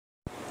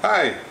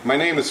Hi, my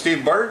name is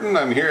Steve Barton.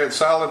 I'm here at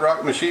Solid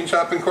Rock Machine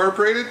Shop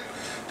Incorporated.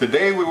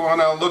 Today we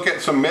want to look at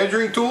some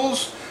measuring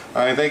tools.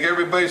 I think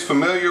everybody's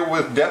familiar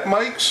with depth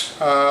mics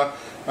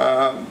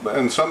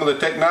and some of the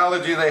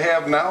technology they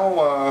have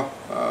now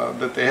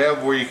that they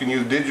have where you can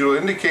use digital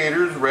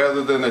indicators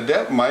rather than a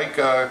depth mic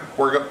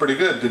work up pretty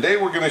good. Today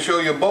we're going to show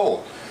you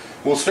both.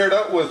 We'll start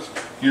out with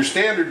your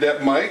standard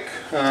depth mic.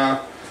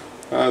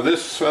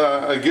 This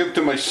I give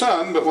to my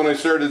son, but when I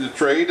started the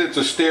trade, it's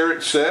a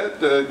Starrett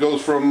set. It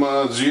goes from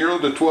 0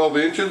 to 12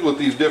 inches with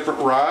these different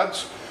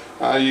rods.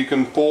 You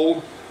can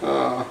pull,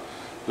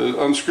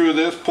 unscrew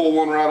this, pull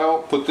one rod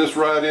out, put this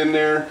rod in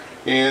there,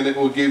 and it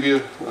will give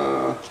you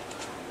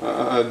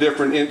a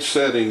different inch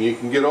setting. You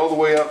can get all the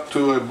way up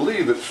to, I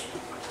believe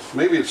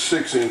maybe it's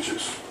 6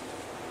 inches.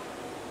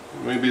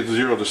 Maybe it's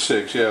 0 to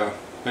 6, yeah,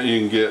 that you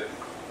can get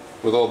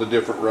with all the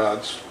different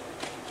rods.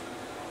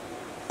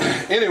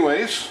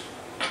 Anyways,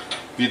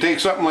 if you take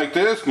something like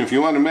this, and if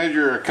you want to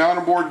measure a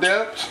counterbore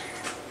depth,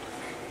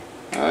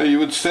 you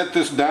would set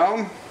this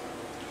down.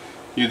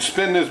 You'd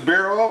spin this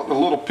barrel out, the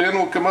little pin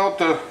will come out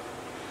the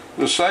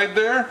side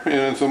there,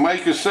 and if the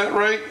mic is set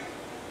right,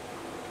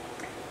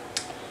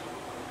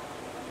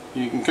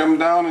 you can come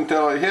down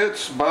until it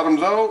hits,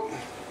 bottoms out,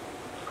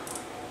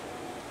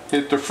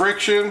 hit the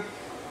friction,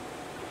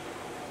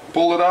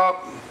 pull it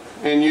up,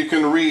 and you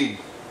can read.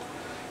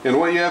 And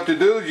what you have to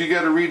do is you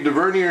got to read the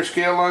vernier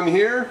scale on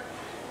here,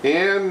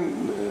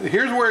 and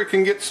here's where it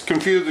can get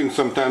confusing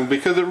sometimes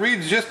because it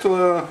reads just a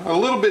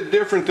little bit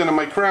different than a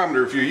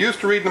micrometer. If you're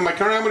used to reading a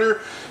micrometer,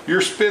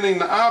 you're spinning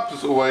the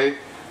opposite way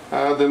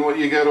than what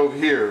you got over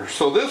here.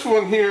 So this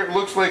one here, it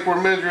looks like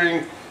we're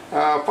measuring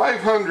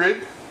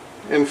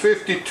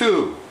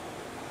 552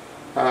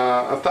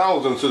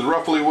 thousandths is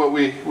roughly what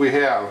we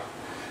have.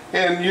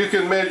 And you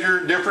can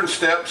measure different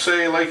steps,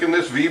 say like in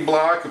this V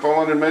block, if I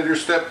wanted to measure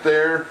step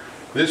there.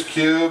 This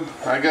cube,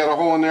 I got a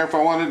hole in there if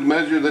I wanted to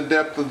measure the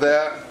depth of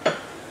that.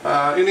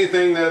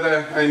 Anything that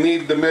I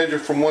need to measure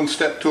from one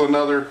step to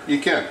another,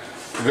 you can.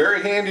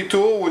 Very handy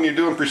tool when you're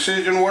doing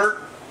precision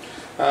work.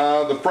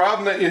 The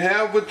problem that you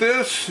have with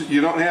this,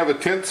 you don't have a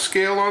 10th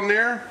scale on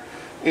there.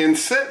 In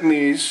setting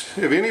these,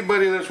 if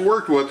anybody that's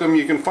worked with them,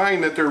 you can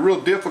find that they're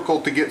real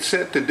difficult to get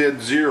set to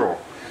dead zero.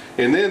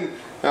 And then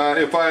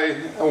if I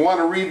want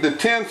to read the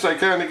tenths, I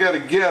kind of got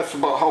to guess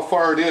about how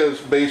far it is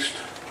based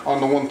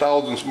on the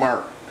 1,000ths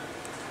mark.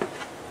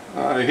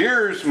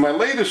 Here's my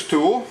latest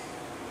tool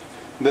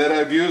that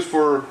I've used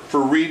for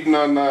reading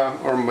on,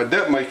 or my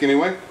depth mic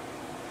anyway.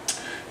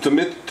 It's a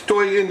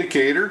Mitutoyo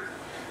indicator.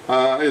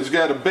 It's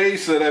got a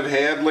base that I've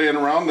had laying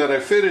around that I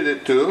fitted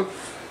it to.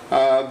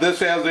 This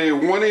has a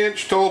 1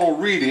 inch total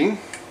reading,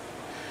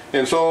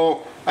 and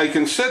so I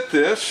can set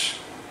this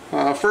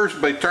first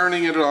by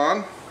turning it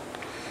on,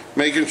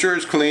 making sure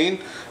it's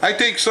clean. I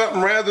take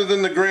something rather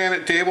than the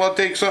granite table, I'll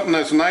take something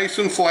that's nice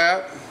and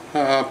flat,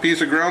 a piece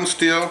of ground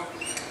steel.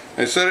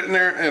 I set it in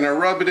there and I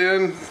rub it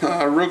in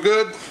real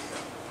good.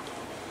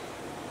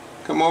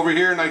 Come over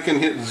here and I can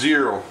hit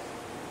 0.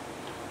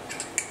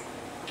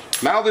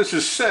 Now this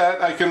is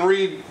set, I can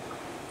read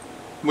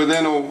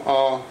within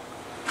a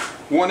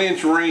 1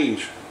 inch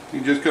range.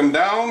 You just come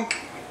down,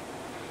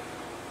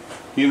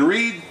 you can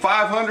read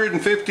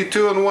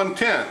 552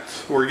 1/10.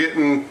 We're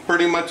getting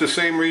pretty much the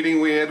same reading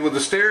we had with the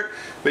Starrett,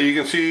 but you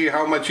can see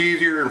how much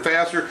easier and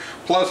faster.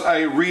 Plus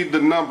I read the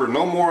number,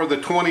 no more of the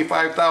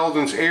 25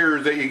 thousandths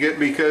errors that you get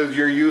because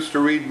you're used to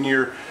reading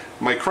your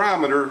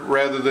micrometer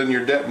rather than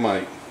your depth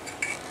mic.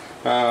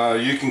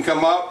 You can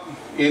come up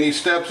any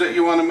steps that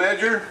you want to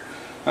measure.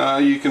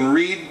 You can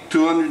read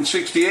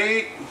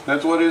 268,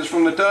 that's what it is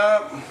from the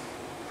top.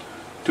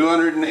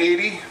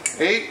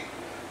 288,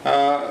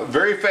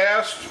 very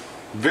fast,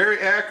 very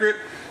accurate.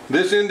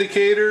 This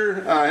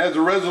indicator has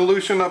a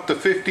resolution up to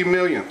 50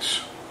 millionths,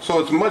 so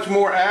it's much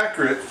more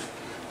accurate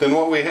than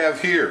what we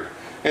have here.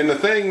 And the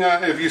thing,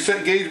 if you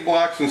set gauge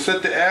blocks and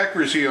set the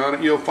accuracy on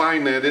it, you'll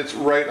find that it's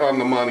right on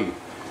the money.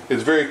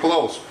 It's very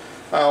close.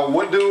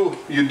 What do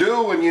you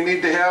do when you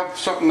need to have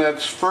something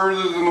that's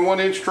further than the 1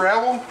 inch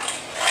travel?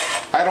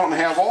 I don't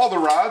have all the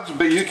rods,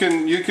 but you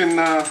can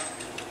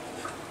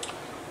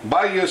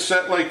buy you a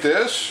set like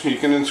this. You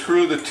can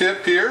unscrew the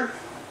tip here.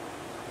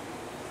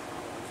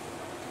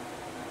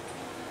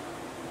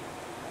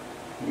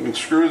 You can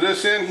screw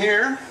this in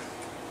here.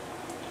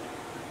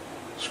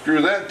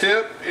 Screw that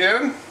tip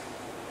in.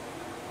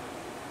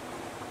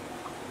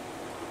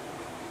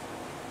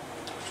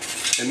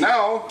 And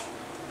now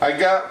I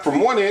got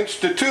from 1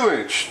 inch to 2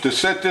 inch to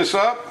set this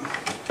up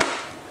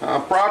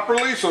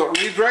properly so it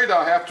reads right.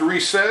 I'll have to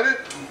reset it.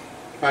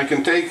 I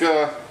can take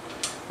this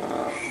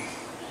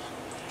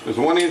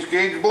 1 inch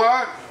gauge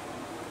block,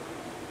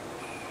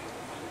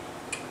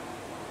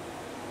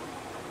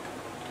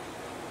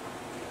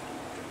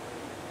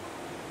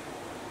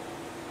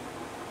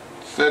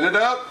 set it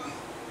up,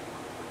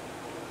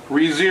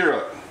 re-zero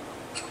it.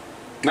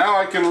 Now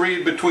I can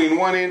read between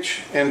 1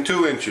 inch and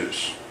 2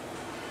 inches.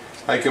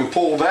 I can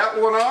pull that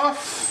one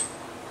off,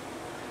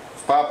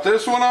 pop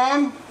this one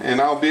on,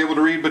 and I'll be able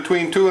to read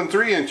between 2 and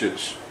 3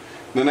 inches.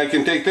 Then I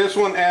can take this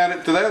one, add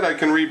it to that. I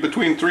can read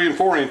between 3 and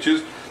 4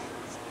 inches.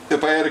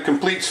 If I had a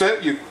complete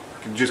set, you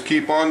can just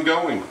keep on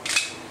going.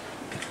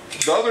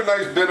 The other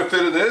nice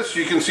benefit of this,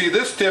 you can see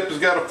this tip has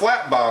got a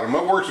flat bottom.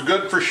 It works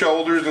good for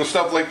shoulders and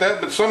stuff like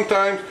that, but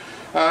sometimes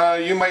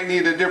you might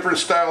need a different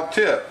style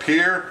tip.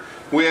 Here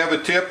we have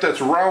a tip that's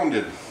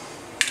rounded.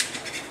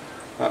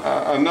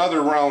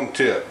 Another round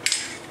tip.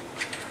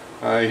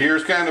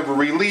 Here's kind of a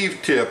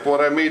relief tip.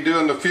 What I may do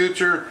in the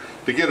future,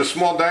 to get a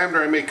small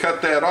diameter, I may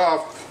cut that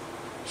off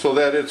so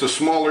that it's a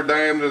smaller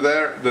diameter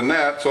than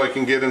that, so I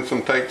can get in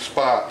some tight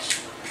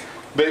spots.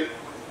 But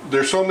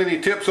there's so many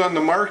tips on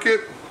the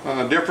market,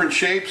 different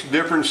shapes,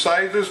 different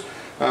sizes,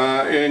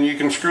 and you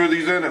can screw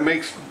these in. It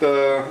makes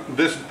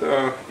this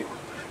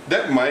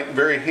depth mic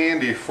very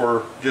handy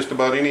for just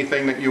about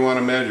anything that you want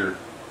to measure.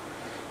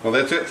 Well,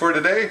 that's it for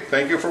today.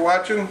 Thank you for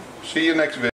watching. See you next video.